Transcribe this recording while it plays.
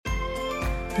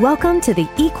Welcome to the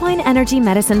Equine Energy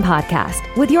Medicine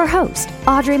Podcast with your host,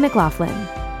 Audrey McLaughlin.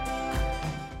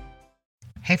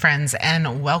 Hey friends,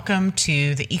 and welcome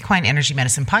to the Equine Energy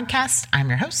Medicine Podcast. I'm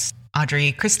your host,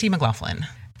 Audrey Christy McLaughlin.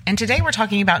 And today we're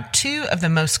talking about two of the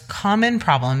most common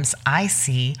problems I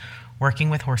see working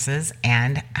with horses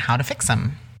and how to fix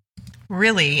them.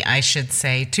 Really, I should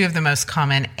say two of the most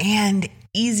common and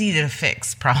easy to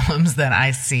fix problems that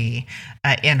I see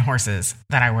in horses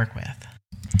that I work with.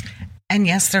 And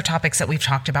yes, they're topics that we've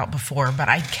talked about before, but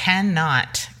I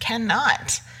cannot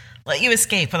let you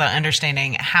escape without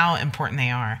understanding how important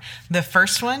they are. The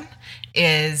first one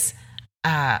is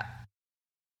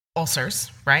ulcers,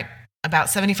 right? About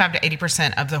 75 to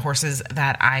 80% of the horses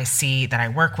that I see, that I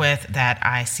work with, that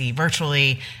I see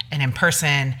virtually and in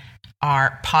person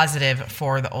are positive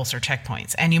for the ulcer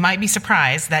checkpoints. And you might be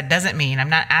surprised. That doesn't mean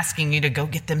I'm not asking you to go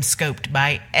get them scoped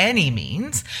by any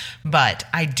means, but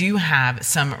I do have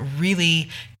some really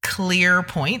clear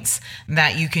points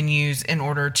that you can use in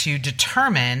order to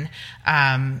determine,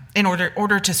 in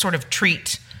order to sort of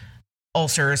treat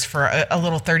ulcers for a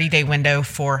little 30-day window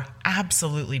for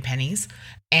absolutely pennies.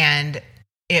 And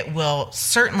it will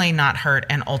certainly not hurt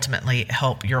and ultimately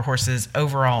help your horse's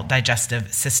overall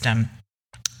digestive system.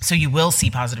 So you will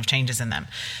see positive changes in them.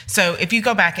 So if you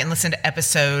go back and listen to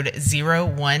episode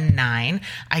 019,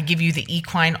 I give you the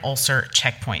equine ulcer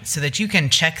checkpoints so that you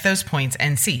can check those points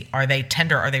and see, are they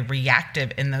tender? Are they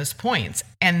reactive in those points?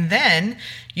 And then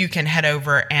you can head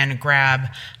over and grab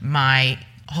my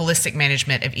Holistic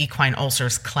Management of Equine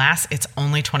Ulcers class. It's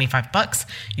only $25.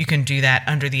 You can do that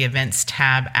under the events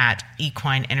tab at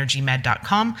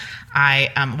equineenergymed.com.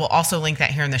 I will also link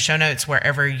that here in the show notes.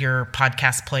 Wherever your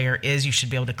podcast player is, you should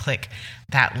be able to click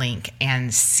that link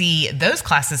and see those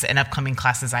classes and upcoming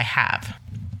classes I have.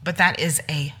 But that is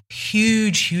a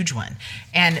huge one.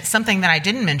 And something that I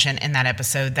didn't mention in that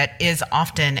episode that is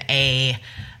often a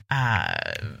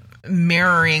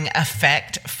mirroring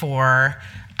effect for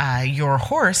your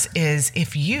horse is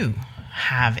if you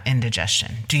have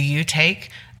indigestion. Do you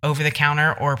take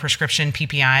over-the-counter or prescription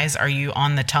PPIs? Are you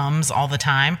on the Tums all the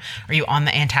time? Are you on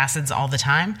the antacids all the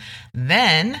time?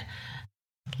 Then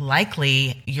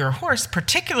likely your horse,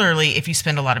 particularly if you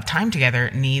spend a lot of time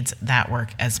together, needs that work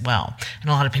as well.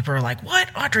 And a lot of people are like, what,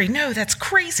 Audrey? No, that's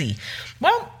crazy.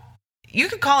 Well, you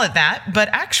could call it that, but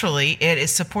actually it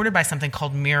is supported by something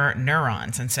called mirror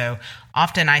neurons. And so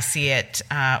often I see it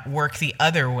work the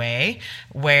other way,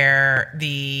 where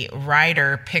the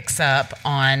rider picks up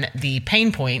on the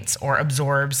pain points or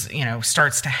absorbs,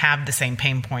 starts to have the same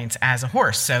pain points as a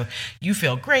horse. So you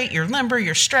feel great, you're limber,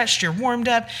 you're stretched, you're warmed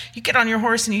up, you get on your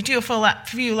horse and you do a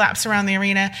few laps around the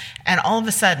arena, and all of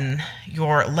a sudden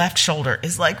your left shoulder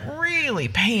is like really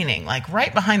paining, like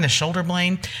right behind the shoulder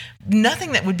blade.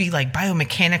 Nothing that would be like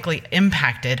biomechanically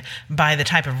impacted by the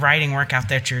type of riding workout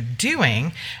that you're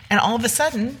doing. And all of a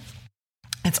sudden,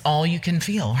 it's all you can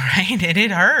feel, right? And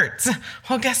it hurts.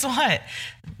 Well, guess what?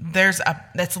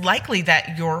 That's likely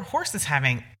that your horse is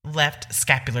having left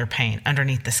scapular pain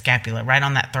underneath the scapula, right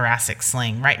on that thoracic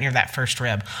sling, right near that first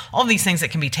rib. All of these things that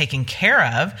can be taken care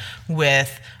of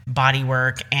with body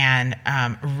work and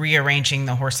rearranging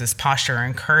the horse's posture, or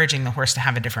encouraging the horse to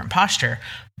have a different posture.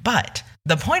 But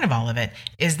the point of all of it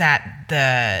is that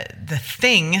the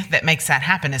thing that makes that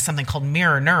happen is something called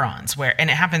mirror neurons, and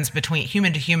it happens between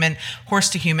human to human, horse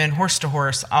to human, horse to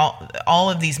horse. All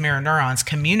of these mirror neurons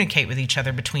communicate with each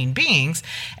other between beings,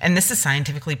 and this is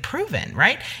scientifically proven,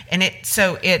 right? And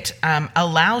it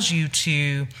allows you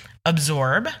to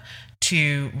absorb,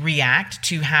 to react,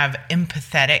 to have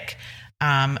empathetic,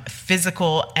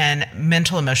 physical and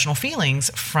mental, emotional feelings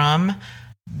from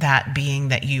that being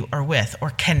that you are with,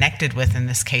 or connected with, in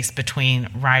this case, between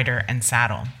rider and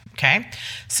saddle. Okay.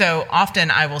 So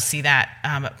often I will see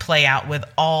that play out with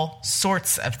all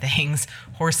sorts of things.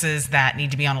 Horses that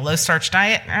need to be on a low starch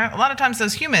diet. A lot of times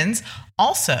those humans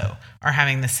also are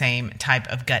having the same type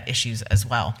of gut issues as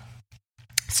well.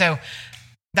 So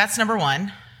that's number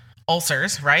one.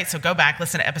 Ulcers, right? So go back,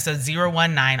 listen to episode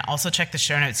 019. Also check the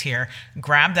show notes here.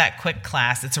 Grab that quick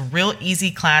class. It's a real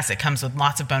easy class. It comes with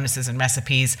lots of bonuses and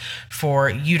recipes for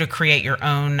you to create your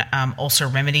own ulcer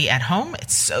remedy at home.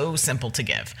 It's so simple to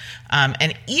give.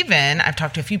 And even I've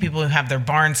talked to a few people who have their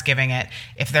barns giving it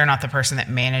if they're not the person that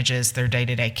manages their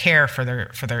day-to-day care for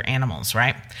their animals,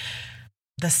 right?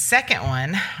 The second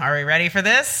one, are we ready for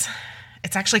this?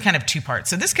 it's actually kind of two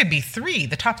parts. So this could be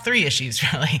the top three issues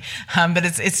really, but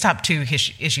it's top two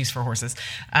issues for horses.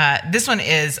 This one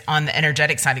is on the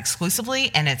energetic side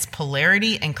exclusively, and it's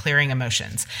polarity and clearing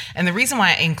emotions. And the reason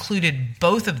why I included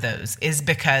both of those is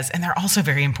because, and they're also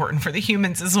very important for the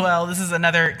humans as well. This is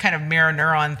another kind of mirror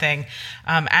neuron thing.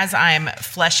 As I'm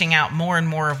fleshing out more and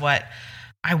more of what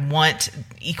I want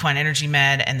Equine Energy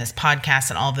Med and this podcast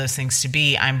and all of those things to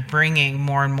be, I'm bringing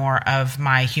more and more of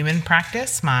my human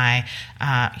practice, my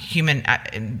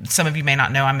some of you may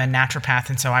not know, I'm a naturopath.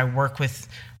 And so I work with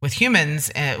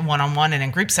humans one-on-one and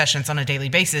in group sessions on a daily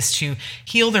basis to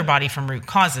heal their body from root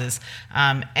causes.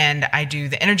 And I do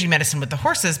the energy medicine with the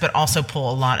horses, but also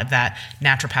pull a lot of that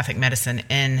naturopathic medicine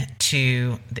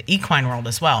into the equine world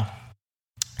as well.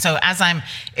 So as I'm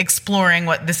exploring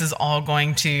what this is all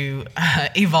going to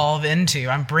evolve into,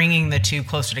 I'm bringing the two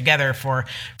closer together for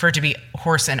it to be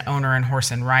horse and owner and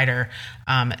horse and rider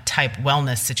type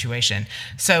wellness situation.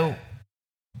 So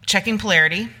checking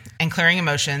polarity and clearing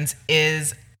emotions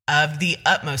is of the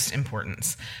utmost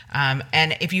importance.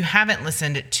 And if you haven't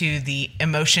listened to the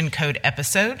emotion code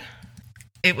episode,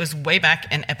 it was way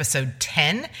back in episode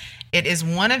 10. It is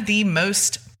one of the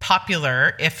most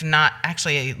popular, if not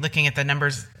actually looking at the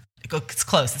numbers, it's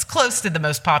close. It's close to the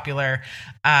most popular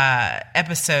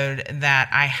episode that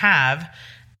I have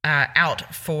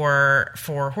out for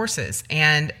horses.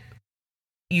 And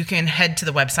you can head to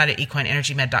the website at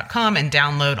equineenergymed.com and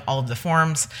download all of the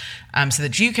forms so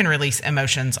that you can release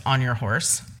emotions on your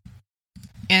horse.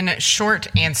 In short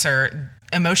answer,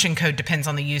 emotion code depends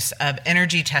on the use of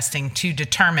energy testing to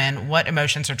determine what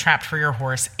emotions are trapped for your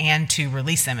horse and to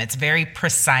release them. It's very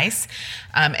precise,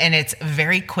 and it's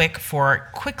very quick for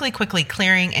quickly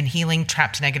clearing and healing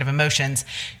trapped negative emotions.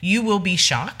 You will be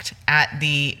shocked at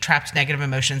the trapped negative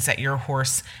emotions that your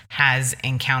horse has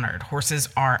encountered. Horses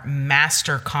are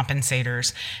master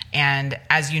compensators, and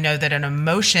as you know, that an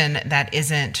emotion that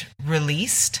isn't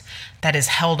released, that is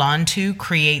held on to,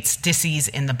 creates dis-ease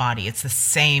in the body. It's the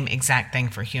same exact thing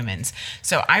for humans.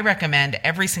 So I recommend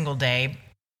every single day,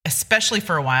 especially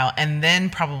for a while, and then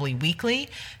probably weekly,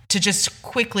 to just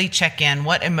quickly check in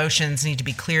what emotions need to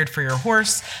be cleared for your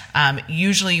horse.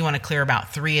 Usually you want to clear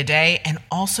about 3 a day, and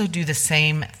also do the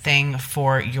same thing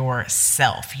for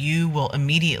yourself. You will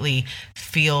immediately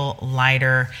feel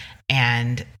lighter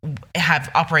and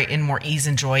operate in more ease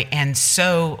and joy, and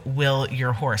so will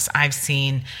your horse.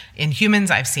 In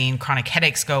humans, I've seen chronic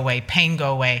headaches go away, pain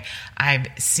go away. I've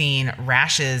seen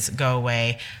rashes go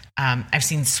away. I've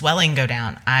seen swelling go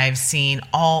down. I've seen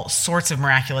all sorts of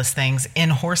miraculous things. In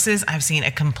horses, I've seen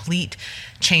a complete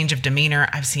change of demeanor.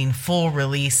 I've seen full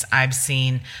release. I've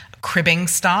seen cribbing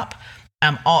stop.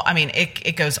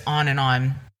 It goes on and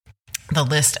on, the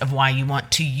list of why you want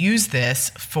to use this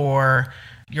for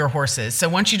your horses. So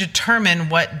once you determine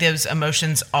what those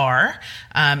emotions are,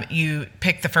 you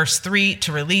pick the first 3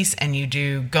 to release, and you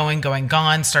do going,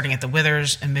 gone, starting at the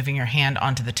withers and moving your hand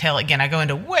onto the tail. Again, I go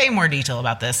into way more detail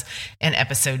about this in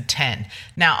episode 10.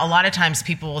 Now, a lot of times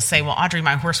people will say, well, Audrey,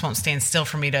 my horse won't stand still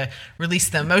for me to release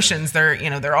the emotions.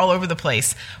 They're all over the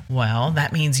place. Well,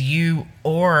 that means you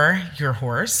or your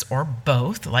horse, or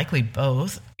both, likely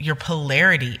both, your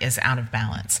polarity is out of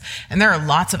balance. And there are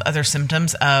lots of other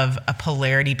symptoms of a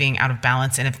polarity being out of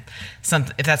balance. And if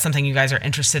that's something you guys are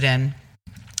interested in,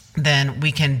 then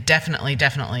we can definitely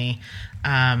dive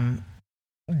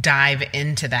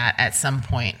into that at some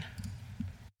point.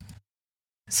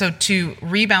 So to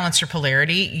rebalance your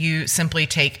polarity, you simply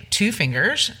take 2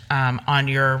 fingers on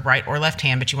your right or left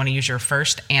hand, but you want to use your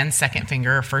first and second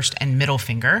finger, or first and middle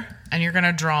finger, and you're going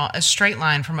to draw a straight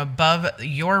line from above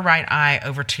your right eye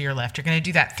over to your left. You're going to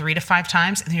do that 3 to 5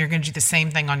 times, and then you're going to do the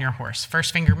same thing on your horse.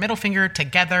 First finger, middle finger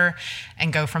together,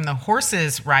 and go from the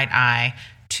horse's right eye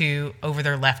to over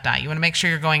their left eye. You want to make sure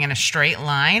you're going in a straight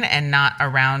line and not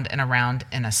around and around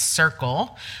in a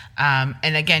circle.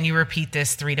 And again, you repeat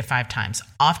this 3 to 5 times.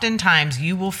 Oftentimes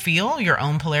you will feel your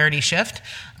own polarity shift,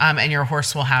 and your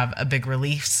horse will have a big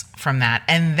release from that.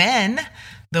 And then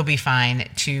they'll be fine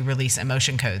to release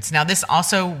emotion codes. Now, this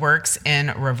also works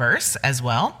in reverse as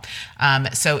well.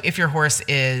 So if your horse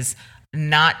is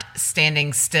not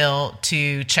standing still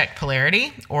to check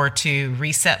polarity or to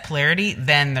reset polarity,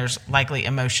 then there's likely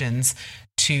emotions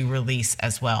to release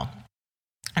as well.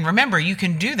 And remember, you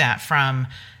can do that from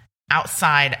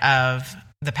outside of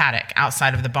the paddock,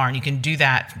 outside of the barn. You can do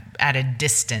that at a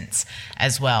distance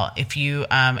as well. If you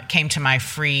came to my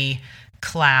free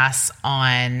class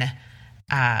on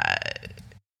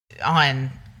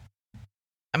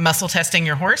muscle testing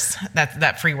your horse,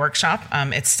 that free workshop,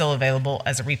 it's still available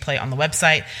as a replay on the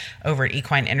website over at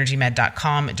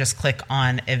equineenergymed.com. Just click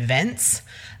on events.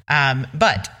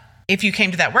 But if you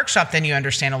came to that workshop, then you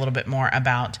understand a little bit more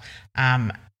about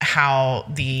how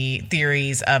the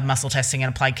theories of muscle testing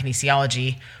and applied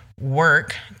kinesiology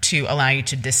work to allow you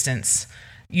to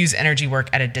use energy work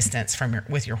at a distance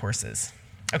with your horses.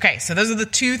 Okay, so those are the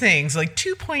two things, like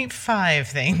 2.5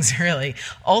 things really.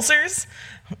 Ulcers,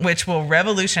 which will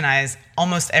revolutionize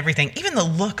almost everything, even the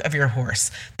look of your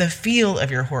horse, the feel of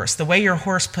your horse, the way your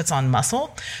horse puts on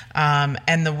muscle,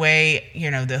 and the way,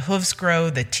 the hooves grow,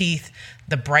 the teeth,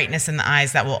 the brightness in the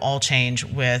eyes, that will all change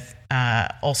with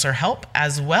ulcer help,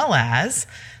 as well as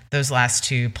those last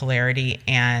two, polarity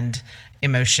and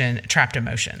trapped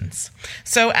emotions.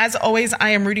 So as always, I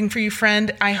am rooting for you,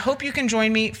 friend. I hope you can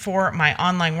join me for my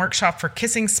online workshop for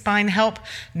kissing spine help,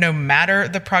 no matter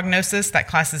the prognosis. That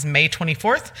class is May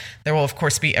 24th. There will, of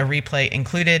course, be a replay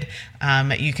included.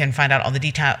 You can find out all the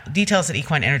details at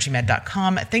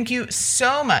equineenergymed.com. Thank you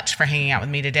so much for hanging out with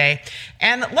me today.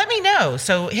 And let me know.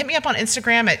 So hit me up on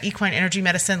Instagram at Equine Energy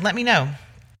Medicine. Let me know.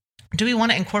 Do we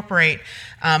want to incorporate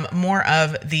more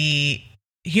of the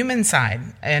human side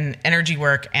and energy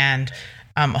work and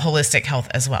holistic health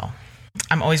as well?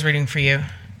 I'm always rooting for you.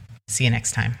 See you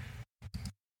next time.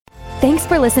 Thanks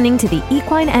for listening to the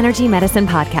Equine Energy Medicine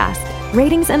Podcast.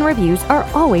 Ratings and reviews are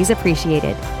always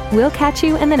appreciated. We'll catch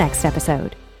you in the next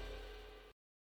episode.